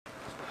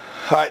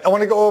All right, I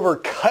want to go over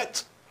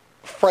cut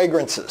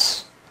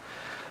fragrances.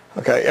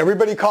 Okay,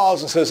 everybody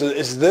calls and says,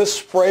 is this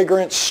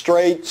fragrance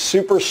straight,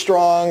 super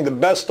strong, the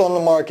best on the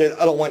market?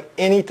 I don't want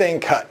anything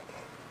cut.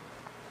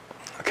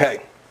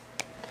 Okay.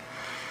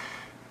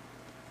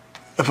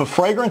 If a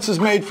fragrance is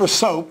made for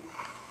soap,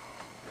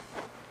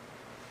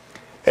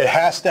 it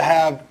has to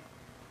have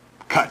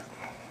cut.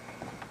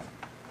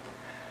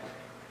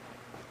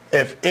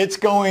 If it's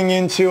going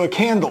into a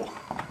candle,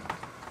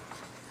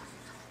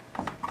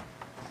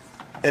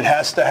 it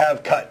has to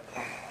have cut.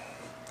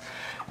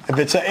 If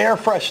it's an air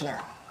freshener,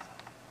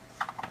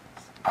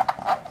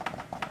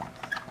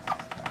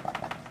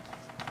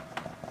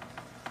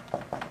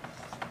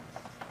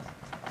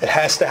 it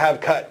has to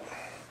have cut.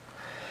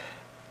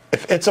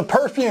 If it's a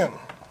perfume,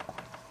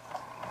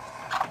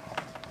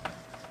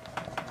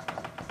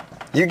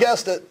 you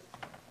guessed it,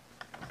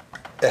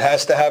 it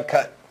has to have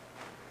cut.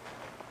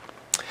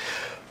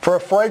 For a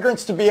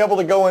fragrance to be able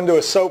to go into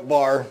a soap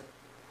bar,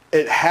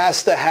 it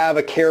has to have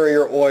a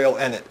carrier oil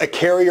in it. A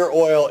carrier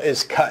oil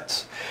is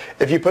cuts.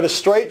 If you put a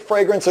straight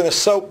fragrance in a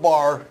soap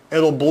bar,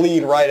 it'll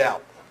bleed right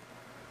out.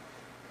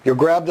 You'll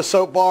grab the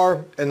soap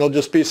bar and there'll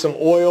just be some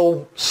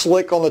oil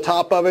slick on the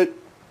top of it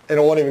and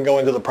it won't even go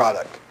into the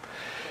product.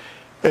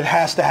 It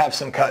has to have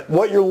some cut.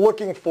 What you're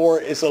looking for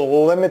is a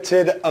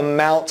limited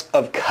amount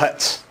of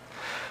cuts.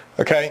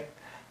 Okay?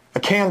 A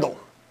candle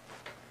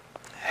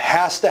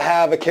has to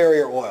have a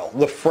carrier oil.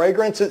 The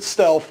fragrance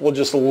itself will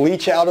just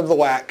leach out of the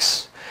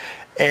wax,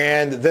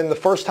 and then the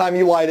first time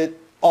you light it,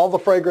 all the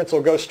fragrance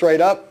will go straight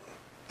up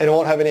and it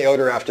won't have any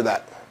odor after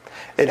that.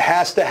 It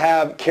has to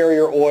have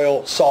carrier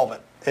oil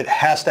solvent. It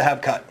has to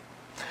have cut.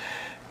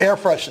 Air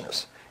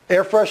fresheners.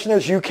 Air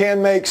fresheners you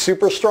can make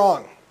super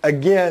strong.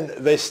 Again,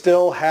 they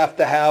still have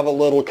to have a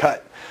little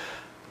cut.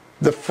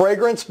 The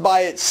fragrance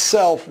by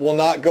itself will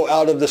not go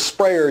out of the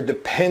sprayer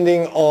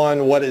depending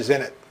on what is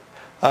in it.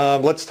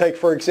 Let's take,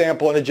 for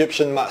example, an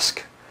Egyptian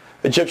musk.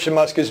 Egyptian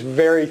musk is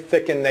very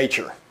thick in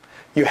nature.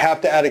 You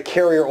have to add a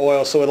carrier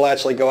oil so it'll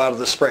actually go out of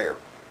the sprayer.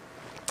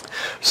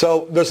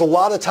 So there's a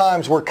lot of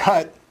times where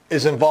cut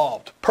is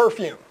involved.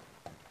 Perfume,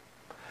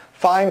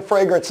 fine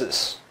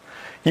fragrances.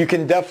 You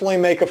can definitely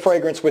make a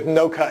fragrance with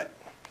no cut.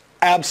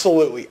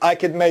 Absolutely. I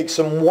could make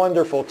some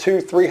wonderful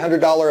 $200,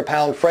 $300 a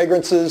pound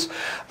fragrances.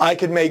 I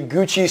could make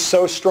Gucci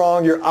so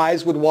strong your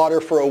eyes would water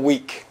for a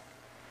week.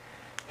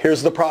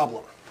 Here's the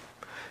problem.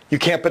 You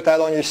can't put that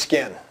on your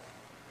skin.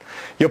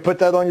 You'll put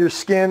that on your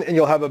skin and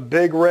you'll have a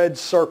big red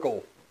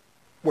circle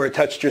where it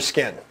touched your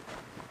skin.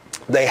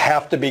 They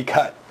have to be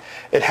cut.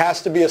 It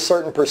has to be a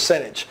certain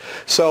percentage.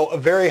 So a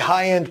very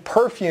high-end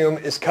perfume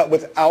is cut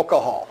with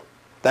alcohol.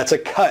 That's a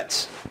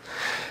cut.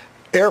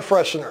 Air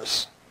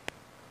fresheners,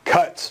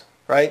 cuts,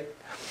 right?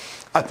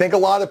 I think a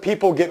lot of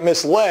people get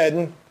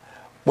misled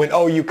when,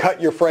 oh, you cut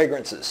your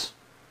fragrances.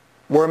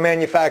 We're a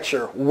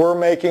manufacturer. We're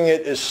making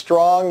it as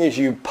strong as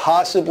you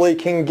possibly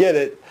can get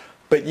it,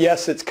 but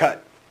yes, it's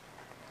cut.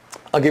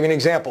 I'll give you an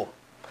example.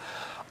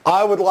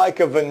 I would like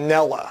a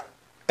vanilla,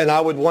 and I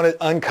would want it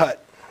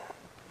uncut.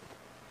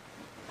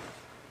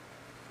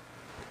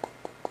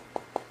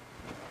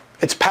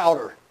 It's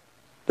powder.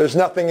 There's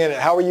nothing in it.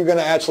 How are you going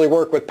to actually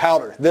work with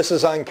powder? This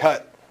is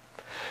uncut.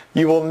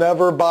 You will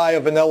never buy a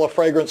vanilla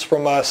fragrance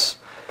from us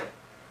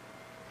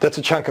that's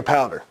a chunk of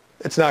powder.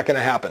 It's not going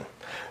to happen.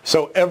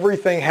 So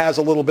everything has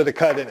a little bit of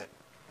cut in it.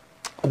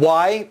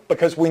 Why?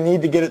 Because we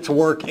need to get it to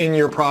work in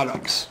your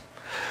products.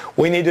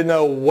 We need to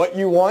know what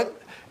you want,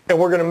 and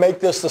we're going to make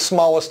this the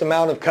smallest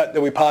amount of cut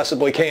that we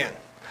possibly can.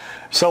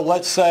 So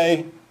let's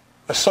say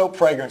a soap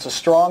fragrance, as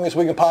strong as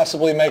we can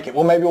possibly make it.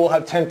 Well, maybe we'll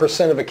have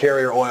 10% of a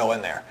carrier oil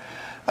in there.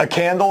 A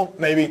candle,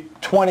 maybe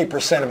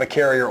 20% of a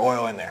carrier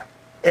oil in there.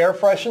 Air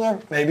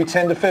freshener, maybe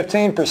 10 to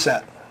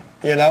 15%,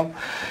 you know.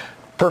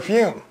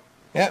 Perfume,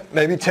 yeah,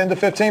 maybe 10 to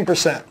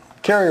 15%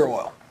 carrier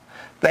oil.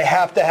 They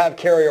have to have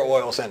carrier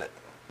oils in it.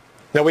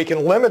 Now we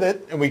can limit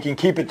it and we can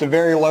keep it to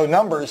very low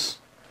numbers,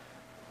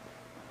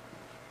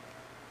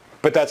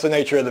 but that's the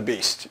nature of the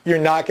beast. You're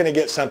not going to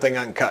get something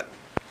uncut.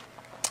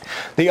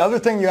 The other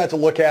thing you have to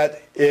look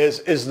at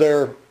is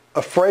there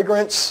a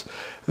fragrance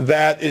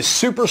that is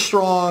super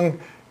strong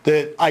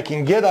that I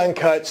can get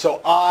uncut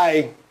so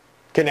I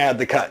can add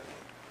the cut?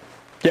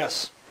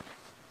 Yes.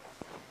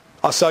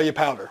 I'll sell you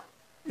powder.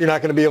 You're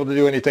not going to be able to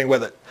do anything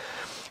with it.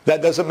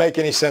 That doesn't make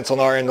any sense on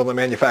our end on the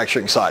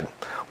manufacturing side.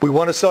 We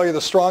want to sell you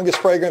the strongest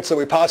fragrance that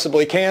we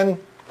possibly can,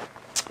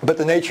 but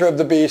the nature of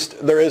the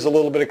beast, there is a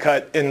little bit of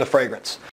cut in the fragrance.